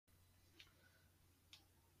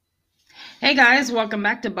Hey guys, welcome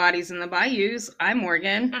back to Bodies in the Bayous. I'm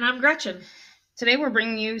Morgan. And I'm Gretchen. Today we're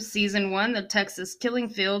bringing you Season 1, the Texas Killing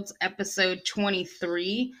Fields, Episode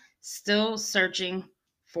 23, Still Searching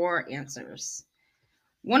for Answers.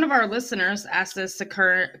 One of our listeners asked us to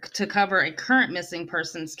cover a current missing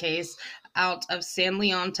persons case out of San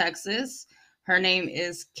Leon, Texas. Her name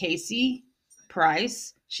is Kasie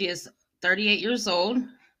Price. She is 38 years old.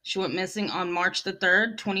 She went missing on March the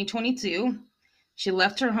 3rd, 2022. She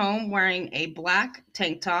left her home wearing a black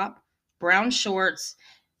tank top, brown shorts,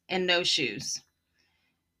 and no shoes.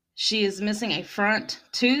 She is missing a front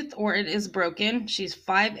tooth or it is broken. She's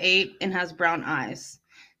 5'8" and has brown eyes.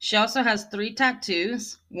 She also has 3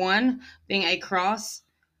 tattoos, one being a cross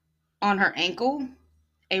on her ankle,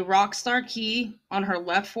 a rock star key on her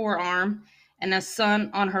left forearm, and a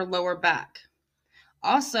sun on her lower back.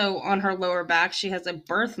 Also on her lower back, she has a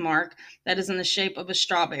birthmark that is in the shape of a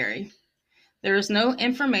strawberry. There is no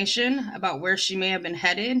information about where she may have been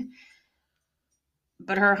headed,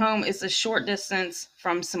 but her home is a short distance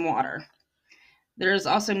from some water. There is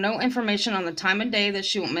also no information on the time of day that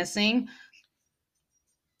she went missing.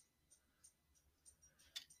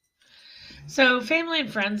 So family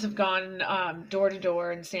and friends have gone door to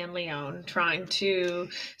door in San Leon trying to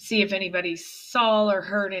see if anybody saw or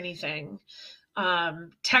heard anything.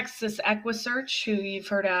 Texas EquiSearch, who you've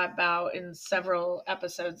heard about in several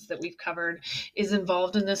episodes that we've covered, is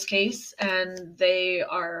involved in this case, and they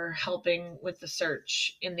are helping with the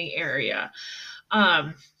search in the area.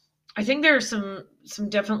 I think there are some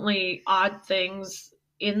definitely odd things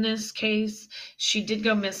in this case. She did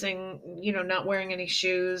go missing, not wearing any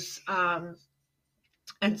shoes.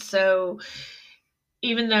 And so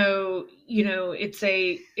even though,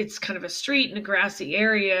 it's kind of a street in a grassy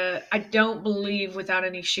area, I don't believe without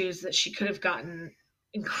any shoes that she could have gotten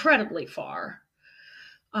incredibly far.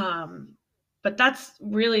 But that's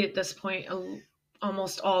really at this point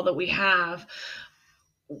almost all that we have.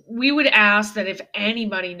 We would ask that if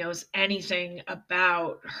anybody knows anything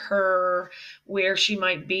about her, where she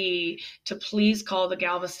might be, to please call the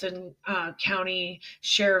Galveston County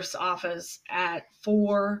Sheriff's Office at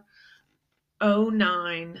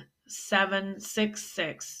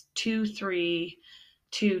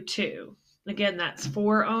 409-766-2322. Again, that's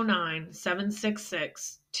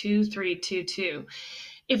 409-766-2322.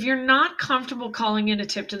 If you're not comfortable calling in a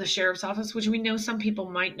tip to the sheriff's office, which we know some people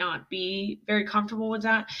might not be very comfortable with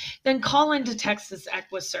that, then call into Texas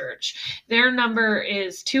EquiSearch. Their number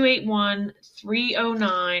is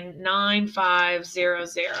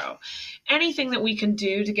 281-309-9500. Anything that we can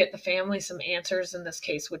do to get the family some answers in this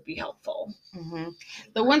case would be helpful. Mm-hmm.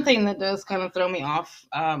 The one thing that does kind of throw me off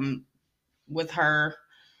with her,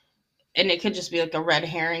 and it could just be like a red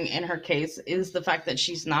herring in her case, is the fact that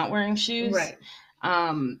she's not wearing shoes. Right.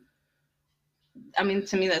 I mean,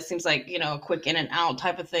 to me, that seems like, a quick in and out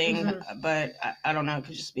type of thing, but I don't know. It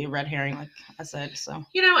could just be a red herring, like I said. So,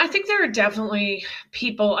 I think there are definitely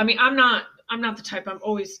people. I mean, I'm not the type. I'm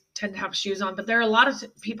always tend to have shoes on, but there are a lot of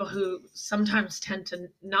people who sometimes tend to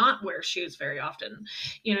not wear shoes very often.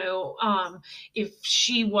 If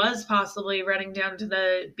she was possibly running down to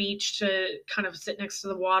the beach to kind of sit next to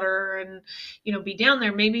the water and, be down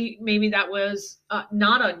there, maybe that was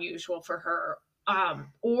not unusual for her.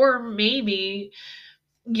 Or maybe,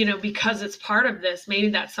 because it's part of this, maybe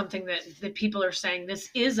that's something that people are saying this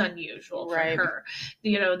is unusual for her,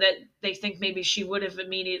 that they think maybe she would have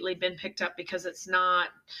immediately been picked up because it's not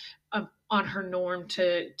on her norm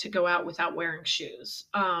to go out without wearing shoes.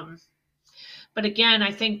 But again,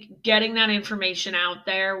 I think getting that information out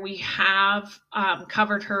there, we have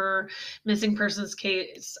covered her missing persons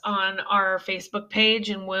case on our Facebook page,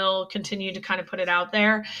 and we'll continue to kind of put it out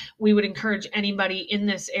there. We would encourage anybody in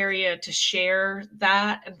this area to share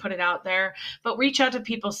that and put it out there, but reach out to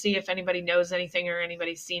people, see if anybody knows anything or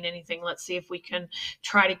anybody's seen anything. Let's see if we can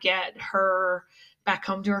try to get her back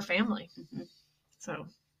home to her family. Mm-hmm. So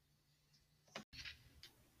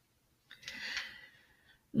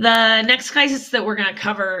the next crisis that we're going to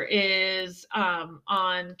cover is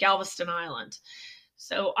on Galveston Island.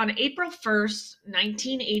 So on April 1st,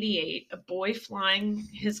 1988, a boy flying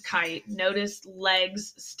his kite noticed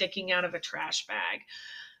legs sticking out of a trash bag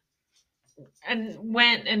and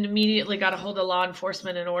went and immediately got a hold of law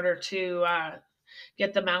enforcement in order to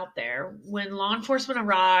get them out there. When law enforcement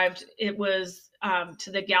arrived, it was to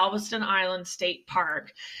the Galveston Island State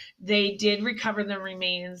Park. They did recover the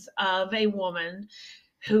remains of a woman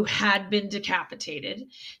who had been decapitated.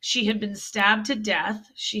 She had been stabbed to death.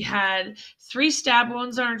 She had 3 stab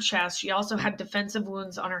wounds on her chest. She also had defensive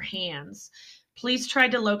wounds on her hands. Police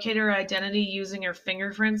tried to locate her identity using her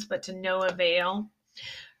fingerprints, but to no avail.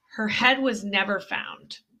 Her head was never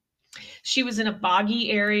found. She was in a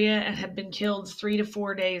boggy area and had been killed 3 to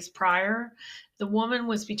 4 days prior. The woman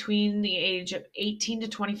was between the age of 18 to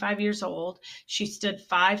 25 years old. She stood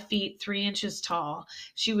 5 feet 3 inches tall.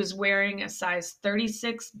 She was wearing a size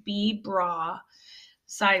 36B bra,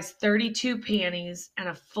 size 32 panties, and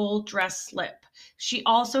a full dress slip. She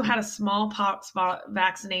also had a smallpox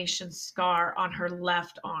vaccination scar on her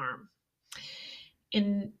left arm.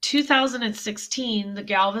 In 2016, the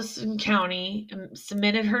Galveston County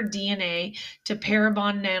submitted her DNA to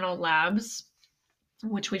Parabon Nanolabs,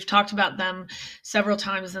 which we've talked about them several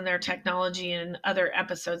times in their technology and other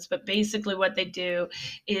episodes. But basically what they do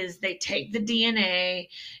is they take the DNA,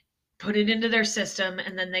 put it into their system,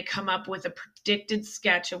 and then they come up with a predicted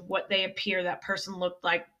sketch of what they appear that person looked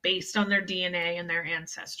like based on their DNA and their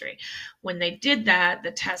ancestry. When they did that, the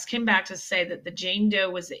test came back to say that the Jane Doe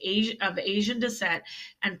was of Asian descent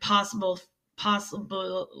and possibly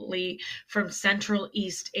from Central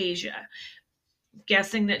East Asia,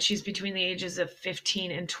 guessing that she's between the ages of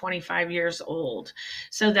 15 and 25 years old.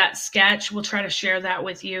 So that sketch, we'll try to share that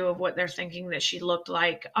with you of what they're thinking that she looked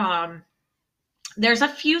like. There's a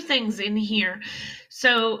few things in here.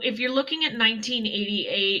 So if you're looking at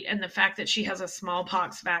 1988 and the fact that she has a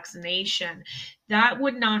smallpox vaccination, that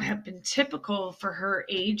would not have been typical for her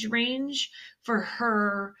age range for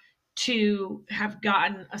her to have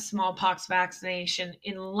gotten a smallpox vaccination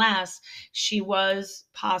unless she was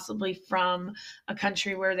possibly from a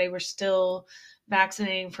country where they were still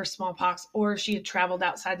vaccinating for smallpox, or she had traveled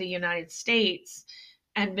outside the United States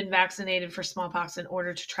and been vaccinated for smallpox in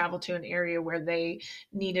order to travel to an area where they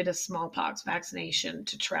needed a smallpox vaccination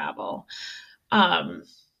to travel.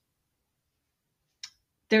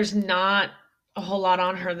 There's not a whole lot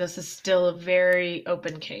on her. This is still a very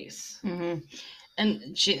open case. Mm-hmm.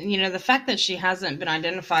 And she, the fact that she hasn't been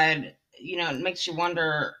identified, it makes you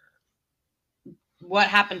wonder what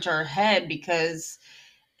happened to her head, because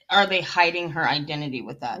are they hiding her identity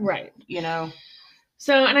with that? Right.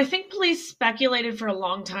 So, and I think police speculated for a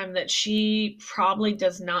long time that she probably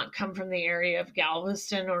does not come from the area of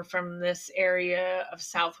Galveston or from this area of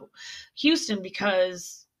South Houston,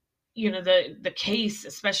 because, the case,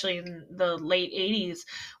 especially in the late 80s,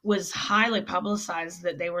 was highly publicized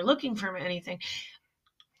that they were looking for anything.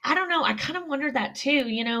 I don't know. I kind of wonder that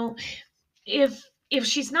too. If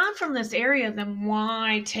she's not from this area, then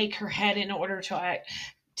why take her head in order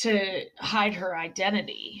to hide her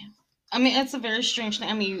identity? I mean, it's a very strange thing.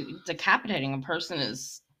 I mean, decapitating a person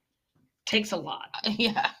takes a lot.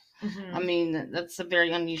 Yeah. Mm-hmm. I mean, that's a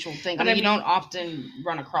very unusual thing. But you don't often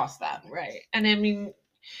run across that. Right. And I mean,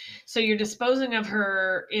 so you're disposing of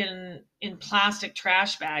her in plastic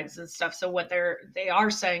trash bags and stuff. So what they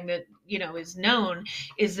are saying that, is known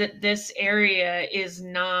is that this area is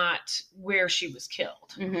not where she was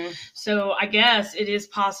killed. Mm-hmm. So I guess it is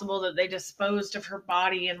possible that they disposed of her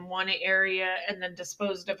body in one area and then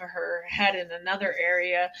disposed of her head in another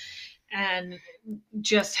area, and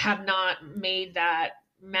just have not made that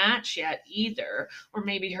match yet either. Or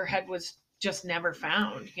maybe her head was just never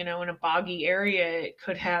found, in a boggy area. It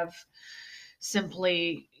could have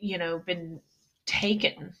simply, been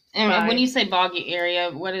taken. And when you say boggy area,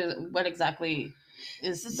 what exactly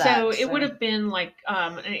is that? So it would have been like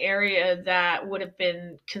an area that would have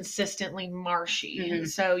been consistently marshy. Mm-hmm. And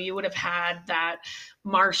so you would have had that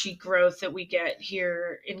marshy growth that we get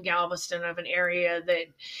here in Galveston, of an area that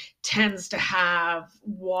tends to have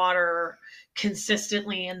water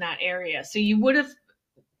consistently in that area. So you would have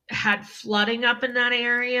had flooding up in that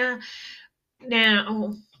area.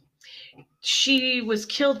 Now, she was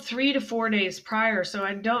killed 3 to 4 days prior, so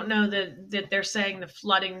I don't know that they're saying the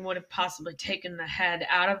flooding would have possibly taken the head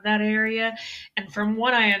out of that area. And from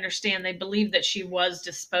what I understand, they believe that she was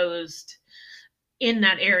disposed in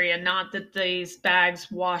that area, not that these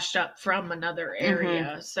bags washed up from another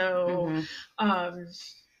area. Mm-hmm. So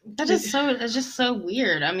it's just so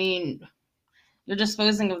weird. I mean, you're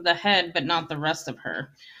disposing of the head, but not the rest of her.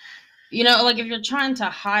 Like if you're trying to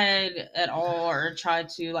hide at all, or try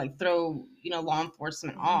to throw, law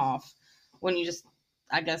enforcement off, when you just,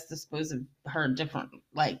 I guess, dispose of her different,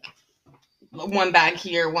 one bag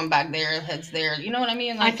here, one bag there, heads there. You know what I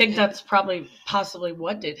mean? I think that's possibly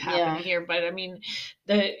what did happen here. But I mean,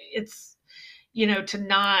 it's, to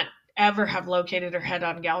not ever have located her head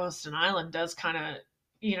on Galveston Island does kind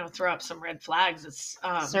of, throw up some red flags. It's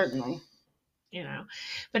certainly.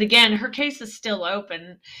 But again, her case is still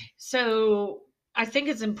open. So I think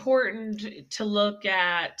it's important to look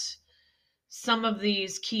at some of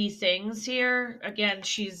these key things here. Again,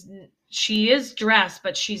 she is dressed,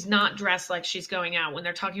 but she's not dressed like she's going out. When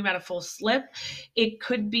they're talking about a full slip, it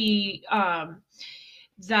could be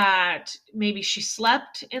that maybe she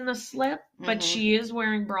slept in the slip, but Mhm. she is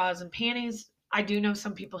wearing bras and panties. I do know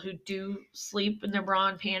some people who do sleep in their bra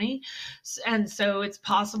and panty. And so it's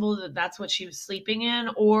possible that that's what she was sleeping in,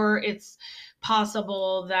 or it's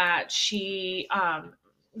possible that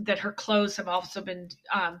that her clothes have also been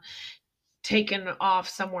taken off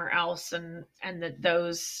somewhere else, and that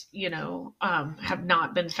those have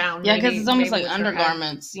not been found. Yeah, because it's almost like with her head.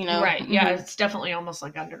 undergarments, Right. Yeah, Mhm. it's definitely almost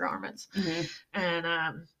like undergarments. Mhm.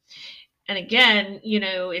 And again,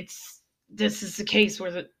 this is the case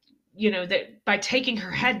where that by taking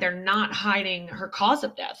her head, they're not hiding her cause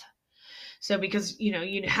of death. So because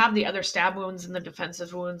you have the other stab wounds and the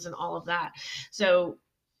defensive wounds and all of that. So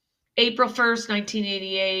April 1st,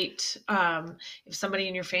 1988, if somebody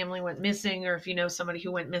in your family went missing, or if you know somebody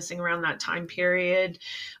who went missing around that time period,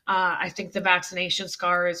 I think the vaccination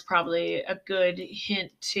scar is probably a good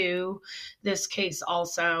hint to this case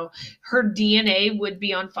also. Her DNA would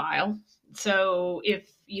be on file. So if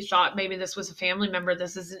you thought maybe this was a family member,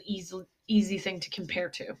 this is an easy thing to compare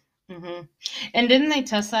to. Mm-hmm. And didn't they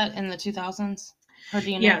test that in the 2000s? Her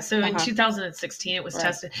DNA? Yeah, so in 2016 it was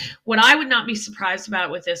tested. What I would not be surprised about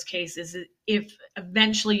with this case is if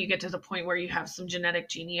eventually you get to the point where you have some genetic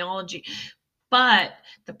genealogy. But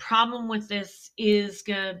the problem with this is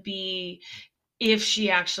going to be if she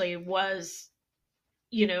actually was,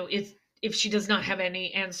 if she does not have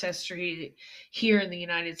any ancestry here in the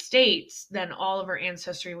United States, then all of her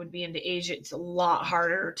ancestry would be into Asia. It's a lot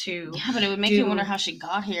harder to. Yeah, but it would make you wonder how she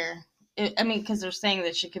got here. Because they're saying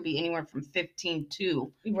that she could be anywhere from 15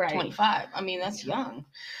 to 25. I mean, that's young.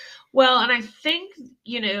 Well, and I think,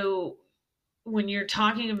 when you're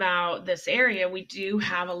talking about this area, we do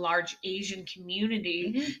have a large Asian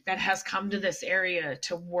community that has come to this area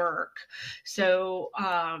to work. So,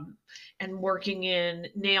 and working in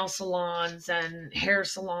nail salons and hair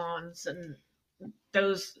salons and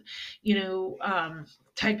those,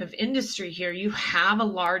 type of industry here. You have a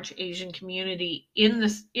large Asian community in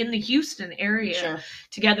the Houston area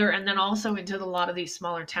together, and then also into a lot of these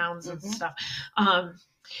smaller towns and stuff.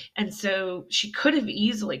 And so she could have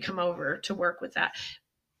easily come over to work with that.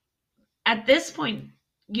 At this point,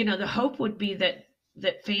 the hope would be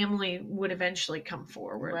that family would eventually come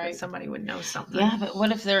forward, that somebody would know something. Yeah, but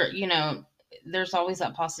what if they're, there's always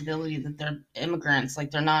that possibility that they're immigrants,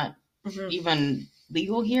 like they're not even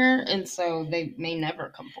legal here, and so they may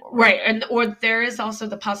never come forward. Right, or there is also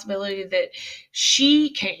the possibility that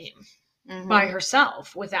she came by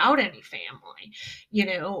herself without any family,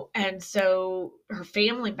 and so her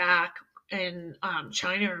family back in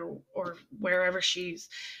China or wherever she's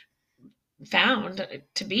found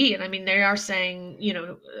to be, and I mean they are saying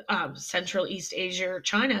Central East Asia or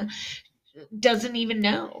China doesn't even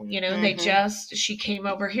know, they she came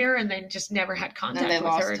over here and they just never had contact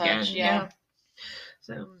with her again. Yeah.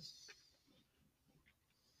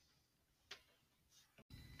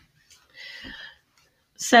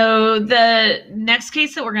 So the next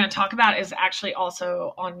case that we're going to talk about is actually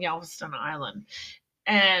also on Galveston Island.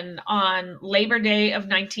 And on Labor Day of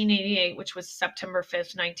 1988, which was September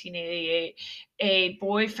 5th, 1988, a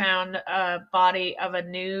boy found a body of a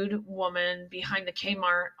nude woman behind the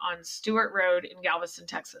K-mart on Stewart Road in Galveston,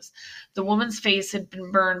 Texas. The woman's face had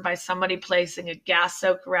been burned by somebody placing a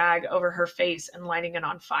gas-soaked rag over her face and lighting it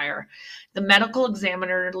on fire. The medical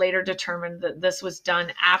examiner later determined that this was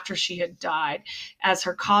done after she had died, as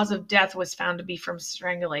her cause of death was found to be from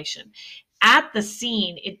strangulation. At the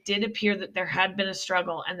scene, it did appear that there had been a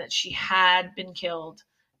struggle and that she had been killed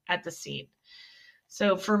at the scene.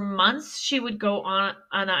 So for months, she would go on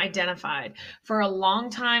unidentified. For a long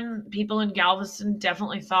time, people in Galveston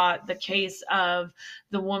definitely thought the case of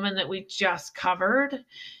the woman that we just covered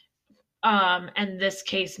and this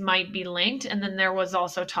case might be linked. And then there was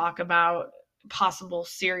also talk about possible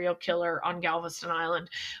serial killer on Galveston Island,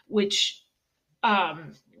 which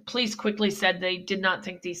police quickly said they did not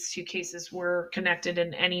think these two cases were connected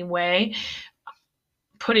in any way,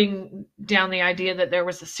 putting down the idea that there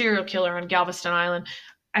was a serial killer on Galveston Island.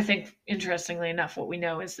 I think, interestingly enough, what we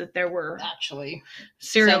know is that there were actually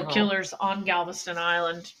serial killers on Galveston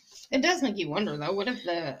Island. It does make you wonder, though. What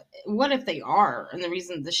if they are, and the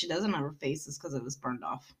reason that she doesn't have her face is because it was burned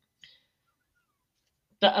off?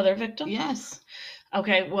 The other victim? Yes.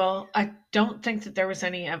 Okay, well, I don't think that there was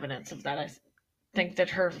any evidence of that. I think that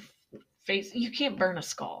her face, you can't burn a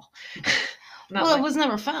skull. Well, it was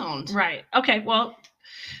never found. Right. Okay, well,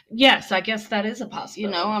 yes, I guess that is a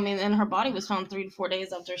possibility. And her body was found 3 to 4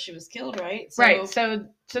 days after she was killed, right? Right. So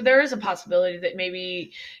there is a possibility that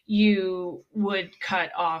maybe you would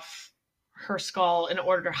cut off her skull in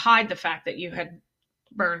order to hide the fact that you had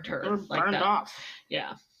burned her. Or burned off.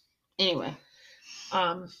 Yeah. Anyway.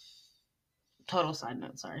 Total side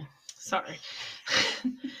note, sorry.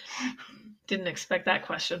 Didn't expect that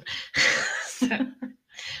question.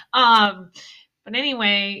 But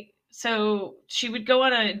anyway, so she would go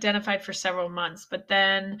unidentified for several months, but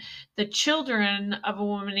then the children of a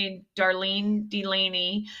woman named Darlene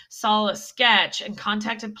Delany saw a sketch and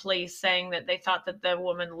contacted police saying that they thought that the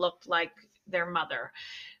woman looked like their mother.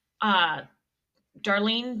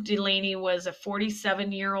 Darlene Delany was a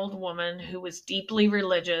 47-year-old woman who was deeply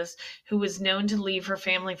religious, who was known to leave her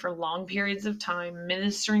family for long periods of time,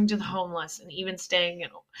 ministering to the homeless, and even staying in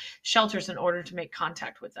shelters in order to make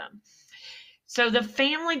contact with them. So the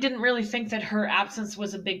family didn't really think that her absence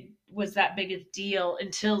was that big a deal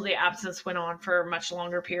until the absence went on for a much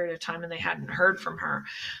longer period of time and they hadn't heard from her.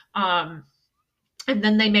 And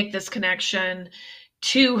then they make this connection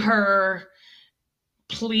to her.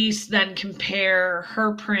 Police then compare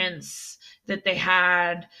her prints that they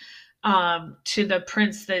had to the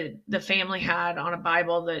prints that the family had on a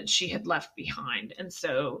Bible that she had left behind. And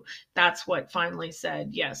so that's what finally said,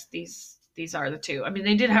 yes, these are the two. I mean,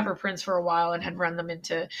 they did have her prints for a while and had run them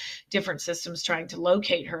into different systems trying to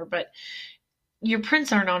locate her, but your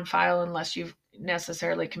prints aren't on file unless you've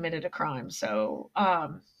necessarily committed a crime. So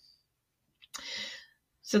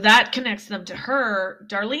that connects them to her.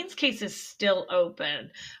 Darlene's case is still open.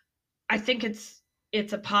 I think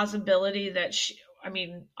it's a possibility that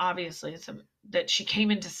obviously that she came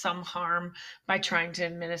into some harm by trying to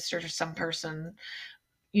administer to some person,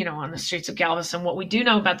 on the streets of Galveston. What we do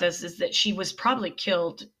know about this is that she was probably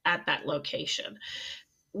killed at that location,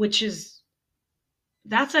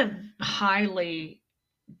 that's a highly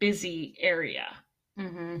busy area.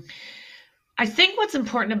 Mm-hmm. I think what's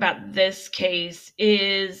important about this case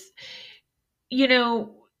is,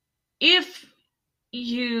 if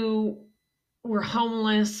you were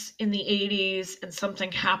homeless in the 80s and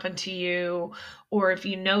something happened to you, or if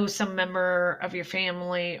you know some member of your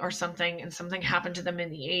family or something and something happened to them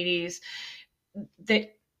in the 80s,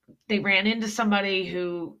 that they ran into somebody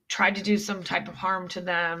who tried to do some type of harm to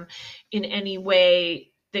them in any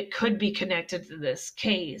way that could be connected to this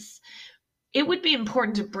case, it would be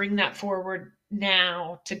important to bring that forward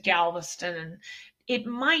now to Galveston, and it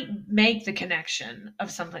might make the connection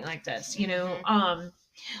of something like this, Mm-hmm.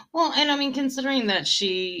 Well, and I mean, considering that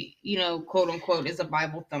she, quote unquote, is a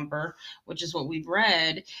Bible thumper, which is what we've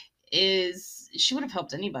read, she would have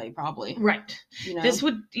helped anybody probably. Right. This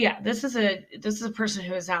is a person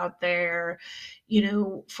who is out there,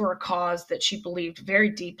 for a cause that she believed very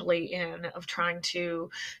deeply in, of trying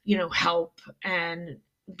to, help and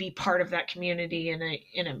be part of that community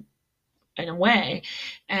in a way.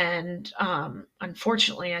 And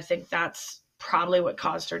unfortunately, I think that's probably what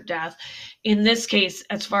caused her death. In this case,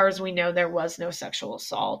 as far as we know, there was no sexual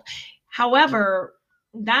assault. However,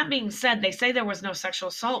 that being said, they say there was no sexual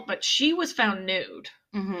assault, but she was found nude.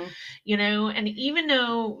 Mm-hmm. And even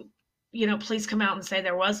though, police come out and say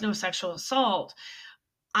there was no sexual assault,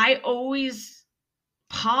 I always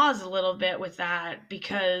pause a little bit with that,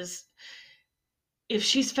 because if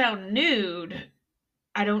she's found nude,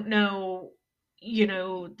 I don't know,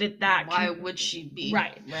 why would she be?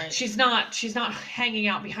 Right. She's not hanging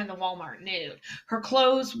out behind the Walmart nude. Her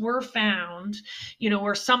clothes were found,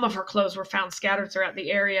 or some of her clothes were found scattered throughout the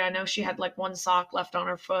area. I know she had like one sock left on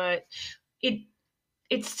her foot.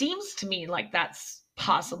 It seems to me like that's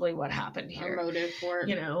possibly what happened here. A motive for it.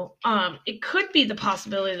 It could be the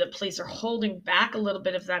possibility that police are holding back a little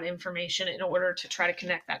bit of that information in order to try to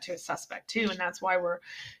connect that to a suspect too. And that's why we're,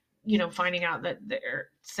 finding out that they're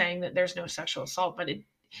saying that there's no sexual assault. But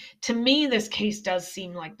to me, this case does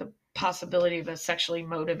seem like the possibility of a sexually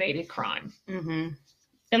motivated crime. Mm-hmm.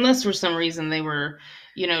 Unless for some reason they were,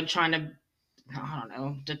 trying to, I don't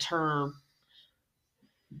know, deter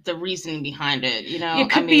the reasoning behind it.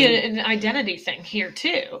 It could be an identity thing here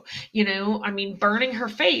too. Burning her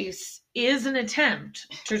face is an attempt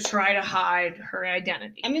to try to hide her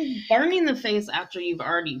identity. Burning the face after you've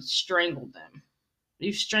already strangled them.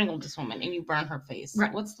 You've strangled this woman and you burn her face.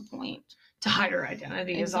 Right. What's the point? To hide her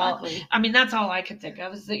identity. Exactly. Is all. That's all I could think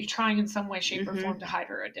of, is that you're trying in some way, shape, or form to hide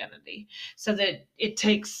her identity, so that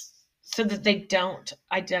they don't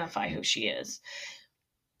identify who she is.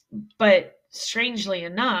 But strangely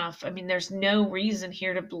enough, there's no reason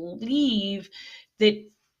here to believe that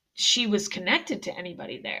she was connected to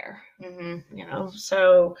anybody there. Mm-hmm.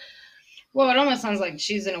 So. Well, it almost sounds like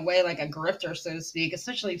she's in a way like a grifter, so to speak,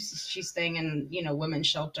 especially if she's staying in, women's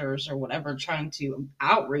shelters or whatever, trying to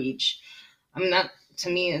outreach. That to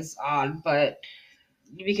me is odd, but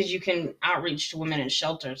because you can outreach to women in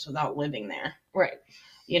shelters without living there. Right.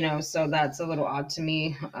 So that's a little odd to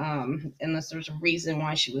me, unless there's a reason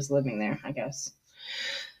why she was living there, I guess.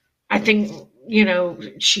 I think,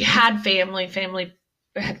 she had family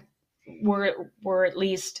were at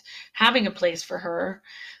least having a place for her.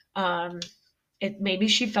 Maybe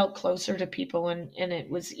she felt closer to people, and it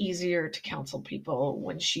was easier to counsel people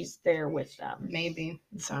when she's there with them. Maybe.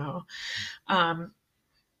 So,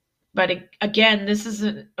 but again, this is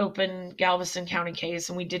an open Galveston County case,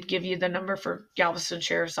 and we did give you the number for Galveston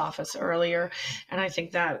Sheriff's Office earlier. And I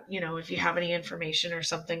think that, if you have any information or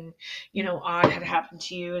something, odd had happened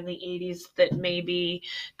to you in the 80s that maybe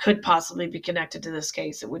could possibly be connected to this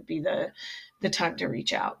case, it would be the time to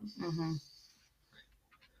reach out. Mm-hmm.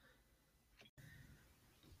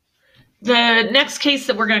 The next case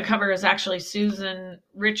that we're going to cover is actually Suzanne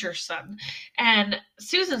Richerson. And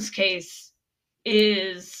Susan's case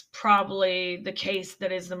is probably the case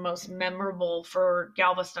that is the most memorable for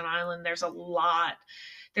Galveston Island. There's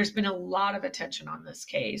been a lot of attention on this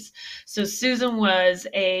case. So Susan was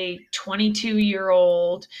a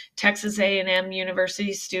 22-year-old Texas A&M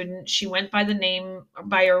University student. She went by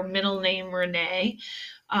her middle name, Rene.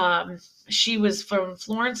 She was from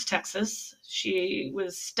Florence, Texas. She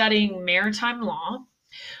was studying maritime law,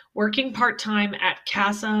 working part-time at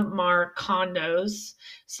Casa Mar Condos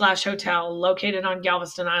 / hotel located on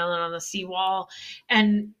Galveston Island on the seawall.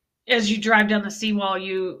 And as you drive down the seawall,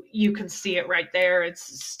 you can see it right there.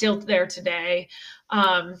 It's still there today.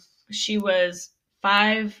 She was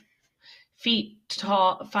 5 feet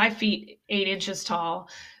tall, 5 feet 8 inches tall,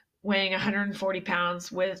 weighing 140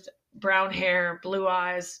 pounds, with brown hair, blue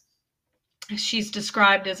eyes. She's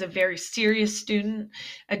described as a very serious student,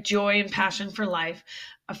 a joy and passion for life.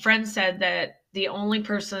 A friend said that the only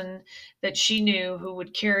person that she knew who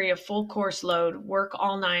would carry a full course load, work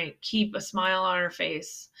all night, keep a smile on her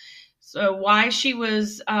face. So why she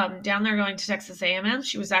was down there going to Texas A&M,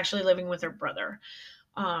 she was actually living with her brother.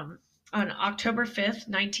 On October 5th,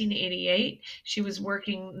 1988, she was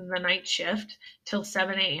working the night shift till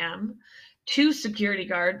 7 a.m. 2 security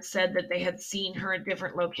guards said that they had seen her at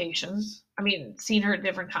different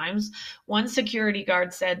times. One security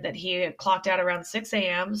guard said that he had clocked out around 6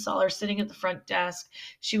 a.m., saw her sitting at the front desk.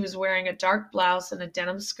 She was wearing a dark blouse and a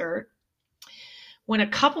denim skirt. When a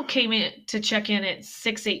couple came in to check in at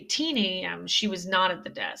 6:18 a.m., she was not at the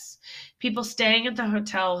desk. People staying at the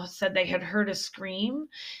hotel said they had heard a scream,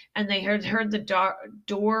 and they had heard the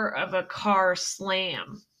door of a car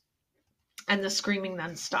slam, and the screaming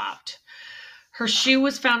then stopped. Her shoe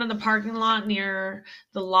was found in the parking lot near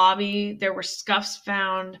the lobby. There were scuffs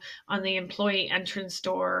found on the employee entrance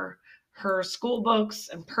door. Her school books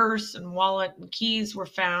and purse and wallet and keys were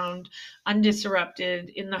found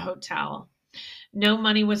undisrupted in the hotel. No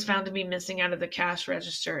money was found to be missing out of the cash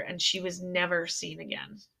register, and she was never seen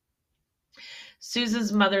again.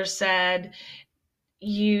 Susan's mother said,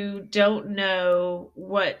 "You don't know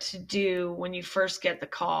what to do when you first get the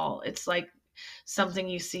call. It's like something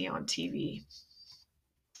you see on TV."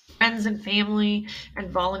 Friends and family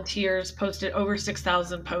and volunteers posted over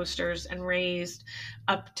 6,000 posters and raised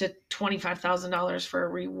up to $25,000 for a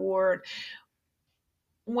reward.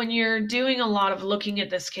 When you're doing a lot of looking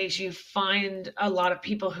at this case, you find a lot of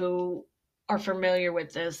people who are familiar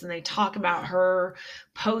with this, and they talk about her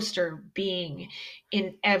poster being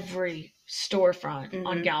in every storefront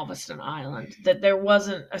on Galveston Island, that there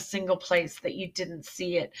wasn't a single place that you didn't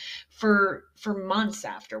see it for months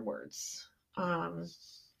afterwards.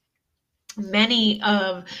 Many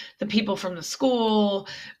of the people from the school,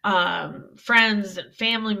 friends and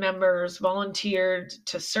family members volunteered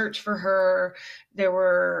to search for her. There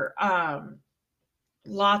were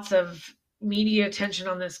lots of media attention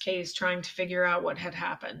on this case, trying to figure out what had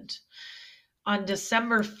happened. On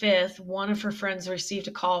December 5th, one of her friends received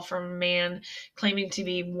a call from a man claiming to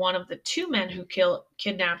be one of the 2 men who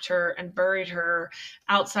kidnapped her and buried her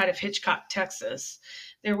outside of Hitchcock, Texas.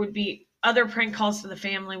 There would be other prank calls to the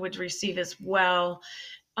family would receive as well.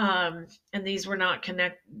 And these were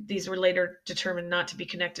later determined not to be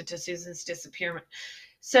connected to Susan's disappearance.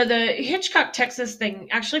 So the Hitchcock, Texas thing,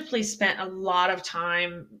 actually police spent a lot of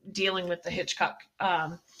time dealing with the Hitchcock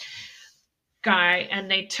guy,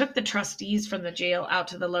 and they took the trustees from the jail out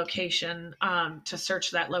to the location to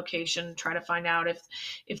search that location, try to find out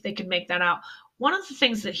if they could make that out. One of the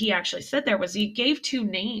things that he actually said there was he gave 2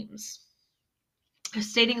 names,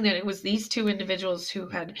 stating that it was these 2 individuals who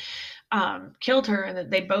had killed her, and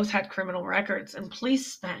that they both had criminal records. And police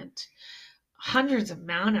spent hundreds of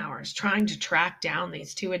man hours trying to track down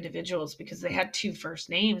these 2 individuals because they had 2 first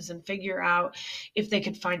names, and figure out if they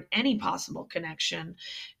could find any possible connection,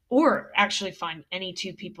 or actually find any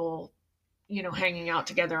 2 people, hanging out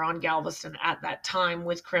together on Galveston at that time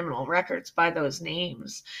with criminal records by those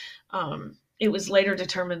names. It was later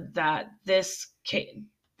determined that this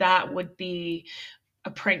that would be a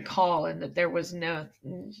prank call and that there was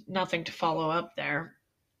nothing to follow up there.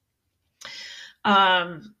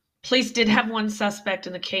 Police did have one suspect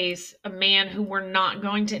in the case, a man who we're not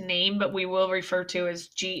going to name, but we will refer to as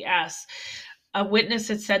GS. A witness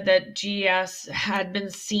had said that GS had been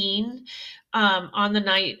seen on the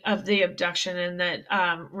night of the abduction, and that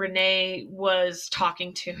Rene was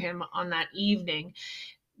talking to him on that evening.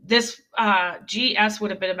 This GS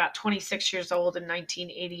would have been about 26 years old in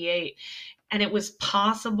 1988, and it was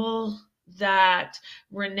possible that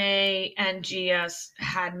Rene and GS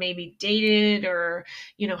had maybe dated or,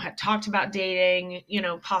 had talked about dating,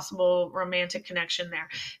 possible romantic connection there.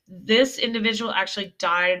 This individual actually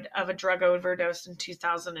died of a drug overdose in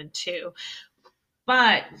 2002.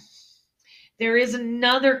 But there is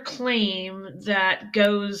another claim that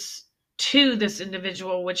goes to this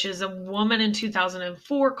individual, which is a woman in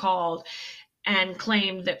 2004 called and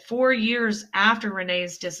claimed that 4 years after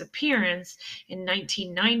Renee's disappearance in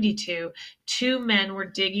 1992, 2 men were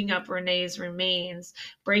digging up Renee's remains,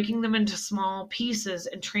 breaking them into small pieces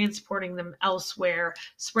and transporting them elsewhere,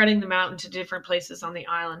 spreading them out into different places on the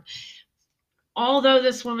island. Although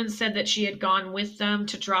this woman said that she had gone with them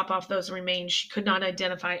to drop off those remains, she could not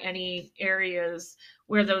identify any areas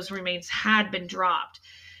where those remains had been dropped.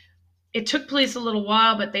 It took police a little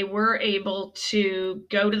while, but they were able to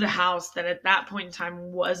go to the house that at that point in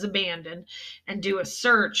time was abandoned and do a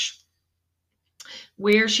search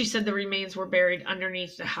where she said the remains were buried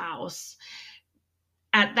underneath the house.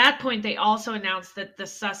 At that point, they also announced that the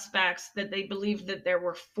suspects, that they believed that there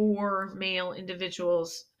were 4 male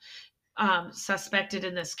individuals suspected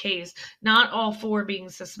in this case, not all 4 being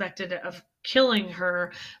suspected of killing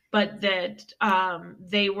her, but that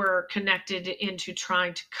they were connected into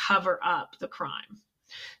trying to cover up the crime.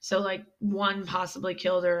 So like 1 possibly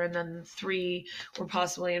killed her, and then 3 were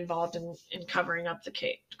possibly involved in covering up the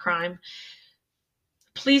crime.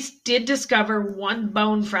 Police did discover 1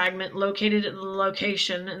 bone fragment located at the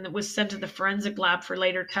location, and it was sent to the forensic lab for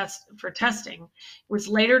later testing. It was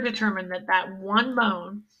later determined that that 1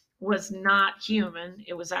 bone was not human.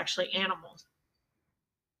 It was actually animal.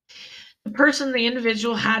 The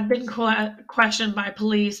individual had been questioned by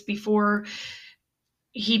police before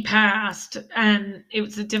he passed, and it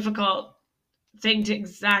was a difficult thing to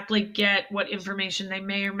exactly get what information they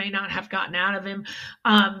may or may not have gotten out of him,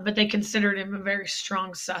 but they considered him a very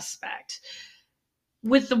strong suspect.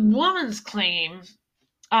 With the woman's claim,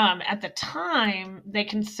 at the time, they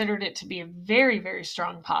considered it to be a very, very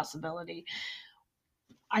strong possibility.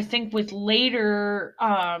 I think with later,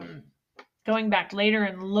 going back later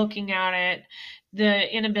and looking at it, the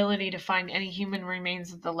inability to find any human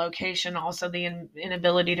remains at the location, also the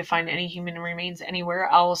inability to find any human remains anywhere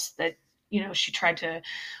else that, she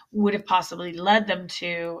would have possibly led them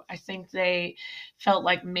to, I think they felt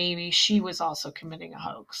like maybe she was also committing a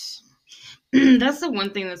hoax. That's the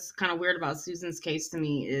one thing that's kind of weird about Susan's case to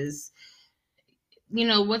me is,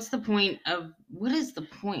 what is the point of,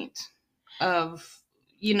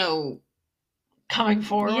 coming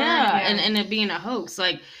forward? Yeah. And it being a hoax.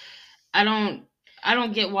 Like, I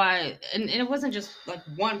don't get why, and it wasn't just like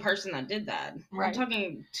 1 person that did that. Right. I'm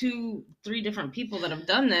talking 2-3 different people that have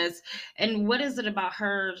done this. And what is it about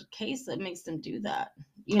her case that makes them do that?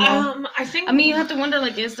 You have to wonder,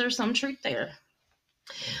 like, is there some truth there?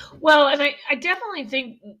 Well, and I definitely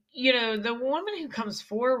think, the woman who comes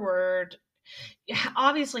forward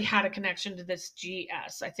obviously had a connection to this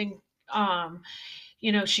GS. I think,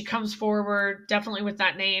 she comes forward definitely with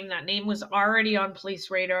that name. That name was already on police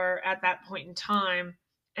radar at that point in time.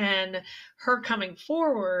 And her coming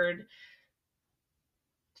forward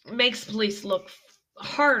makes police look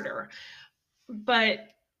harder. But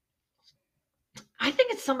I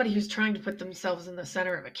think it's somebody who's trying to put themselves in the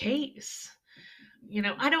center of a case.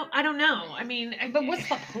 I don't know. I mean, but what's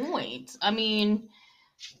the point? I mean,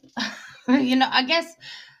 I guess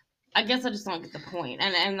I just don't get the point.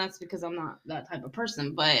 And that's because I'm not that type of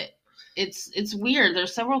person, but it's weird.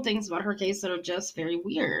 There's several things about her case that are just very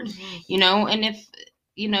weird, and if,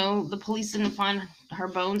 the police didn't find her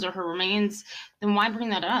bones or her remains, then why bring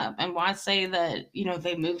that up? And why say that,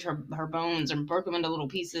 they moved her bones and broke them into little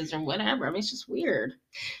pieces or whatever? I mean, it's just weird.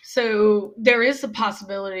 So there is a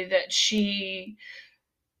possibility that she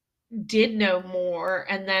did know more,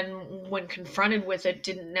 and then when confronted with it,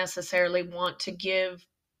 didn't necessarily want to give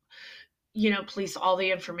police all the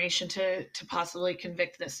information to possibly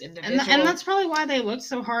convict this individual. And that's probably why they look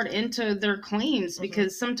so hard into their claims,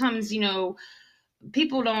 because sometimes,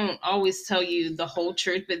 people don't always tell you the whole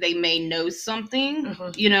truth, but they may know something,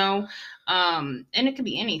 and it could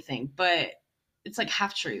be anything. But it's like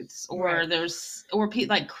half truths, or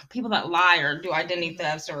people that lie or do identity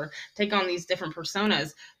thefts or take on these different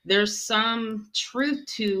personas. There's some truth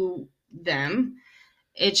to them.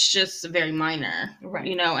 It's just very minor, right?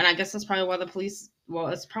 And I guess that's probably why the police. Well,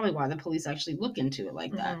 it's probably why the police actually look into it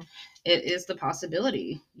like that. It is the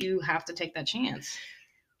possibility. You have to take that chance.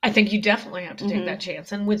 I think you definitely have to take that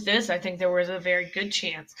chance. And with this, I think there was a very good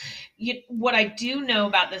chance. What I do know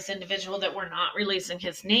about this individual that we're not releasing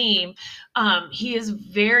his name, he is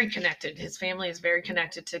very connected. His family is very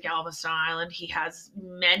connected to Galveston Island. He has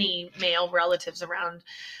many male relatives around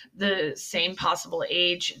the same possible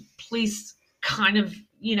age. Police kind of,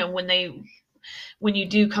 when you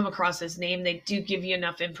do come across his name, they do give you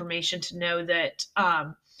enough information to know that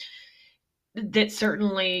that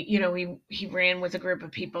certainly, he ran with a group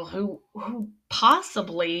of people who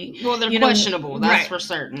possibly, they're questionable. That's for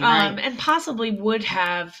certain. Right? And possibly would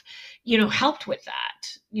have, helped with that,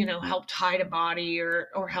 helped hide a body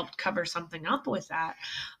or helped cover something up with that.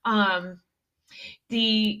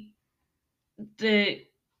 The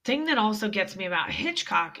thing that also gets me about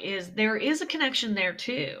Hitchcock is there is a connection there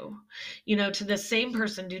too, to the same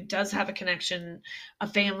person who does have a connection, a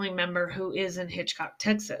family member who is in Hitchcock,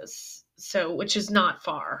 Texas. So, which is not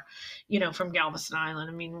far, from Galveston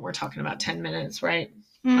Island. I mean, we're talking about 10 minutes, right?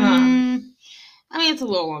 I mean, it's a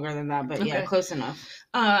little longer than that, but yeah, close enough.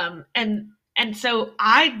 And so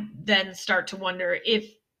I then start to wonder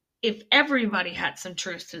if everybody had some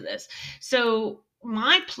truth to this. So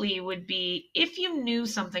my plea would be, if you knew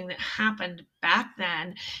something that happened back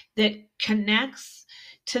then that connects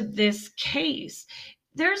to this case,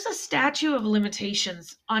 there's a statute of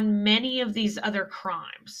limitations on many of these other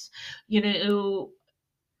crimes,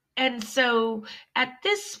 and so at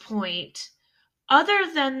this point,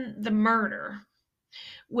 other than the murder,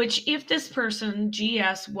 which if this person,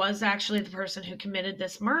 GS, was actually the person who committed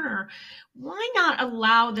this murder, why not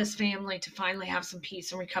allow this family to finally have some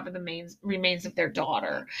peace and recover the remains of their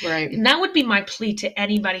daughter? Right. And that would be my plea to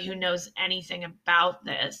anybody who knows anything about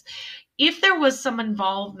this. If there was some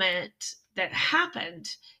involvement that happened,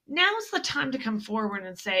 now's the time to come forward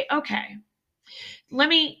and say, okay, let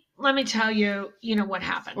me tell you, what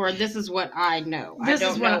happened. Or this is what I know. I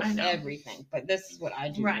don't know everything, but this is what I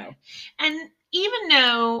do know. And even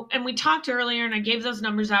though, and we talked earlier, and I gave those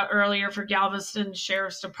numbers out earlier for Galveston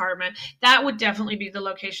Sheriff's Department, that would definitely be the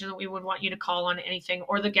location that we would want you to call on anything,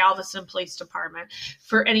 or the Galveston Police Department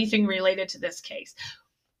for anything related to this case.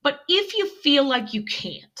 But if you feel like you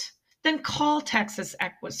can't, then call Texas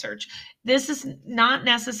EquiSearch. This is not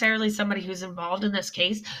necessarily somebody who's involved in this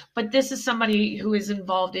case, but this is somebody who is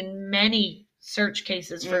involved in many search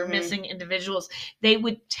cases for missing individuals. They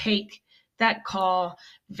would take that call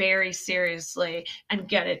very seriously and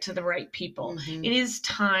get it to the right people. It is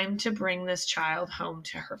time to bring this child home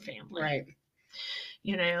to her family. Right.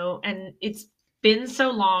 And it's been so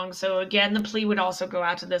long. So again, the plea would also go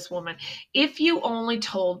out to this woman. If you only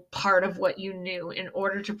told part of what you knew in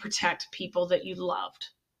order to protect people that you loved,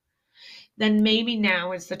 then maybe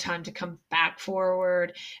now is the time to come back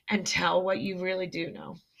forward and tell what you really do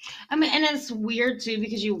know. I mean, and it's weird too,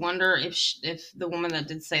 because you wonder if the woman that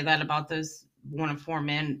did say that about those 1 of 4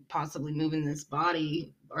 men possibly moving this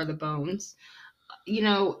body or the bones,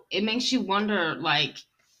 it makes you wonder, like,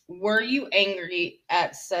 were you angry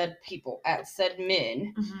at said people, at said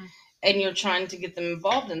men, and you're trying to get them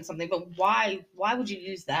involved in something, but why would you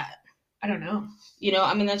use that? I don't know.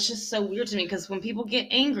 I mean, that's just so weird to me, because when people get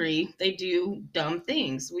angry, they do dumb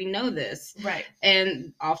things. We know this. Right.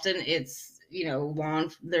 And often it's,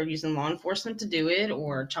 they're using law enforcement to do it,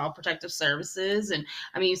 or child protective services. And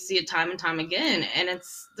I mean, you see it time and time again, and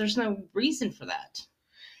there's no reason for that.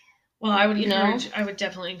 Well, I would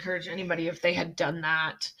definitely encourage anybody, if they had done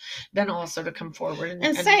that, then also to come forward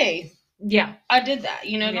and say, yeah, I did that.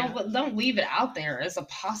 Don't leave it out there as a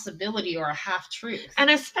possibility or a half truth. And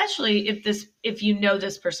especially if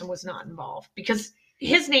this person was not involved, because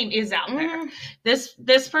his name is out there.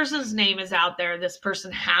 This person's name is out there. This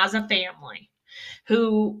person has a family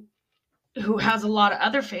who has a lot of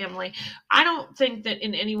other family. I don't think that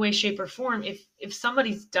in any way, shape, or form, if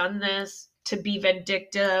somebody's done this to be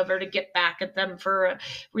vindictive or to get back at them for a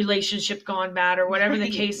relationship gone bad or whatever the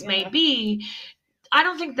case may be, I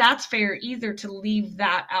don't think that's fair either, to leave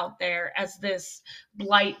that out there as this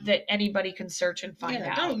blight that anybody can search and find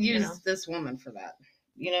out. Don't use this woman for that.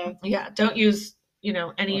 Yeah, don't use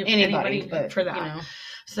anybody for that.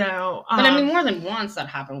 So, but I mean, more than once that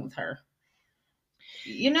happened with her.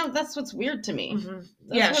 That's what's weird to me.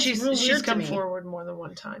 Yeah, she's come forward more than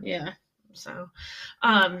one time. Yeah. So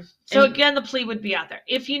again, the plea would be out there.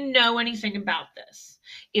 If you know anything about this,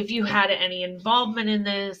 if you had any involvement in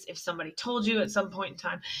this, if somebody told you at some point in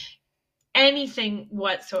time, anything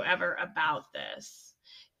whatsoever about this,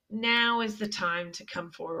 now is the time to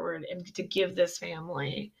come forward and to give this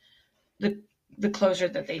family the closure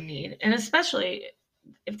that they need. And especially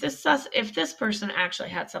if this person actually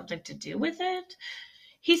had something to do with it,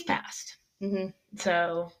 he's passed. Mm-hmm.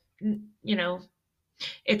 So, you know,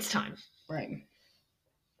 it's time. Right.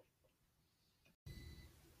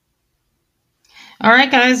 All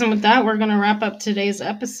right, guys. And with that, we're going to wrap up today's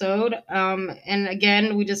episode. And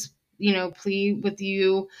again, we just, plead with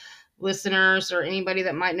you listeners or anybody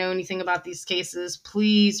that might know anything about these cases,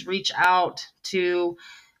 please reach out to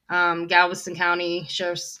Galveston County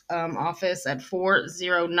Sheriff's Office at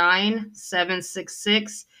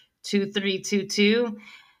 409-766-2322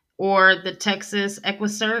 or the Texas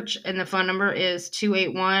EquiSearch, and the phone number is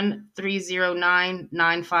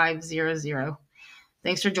 281-309-9500.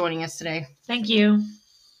 Thanks for joining us today. Thank you.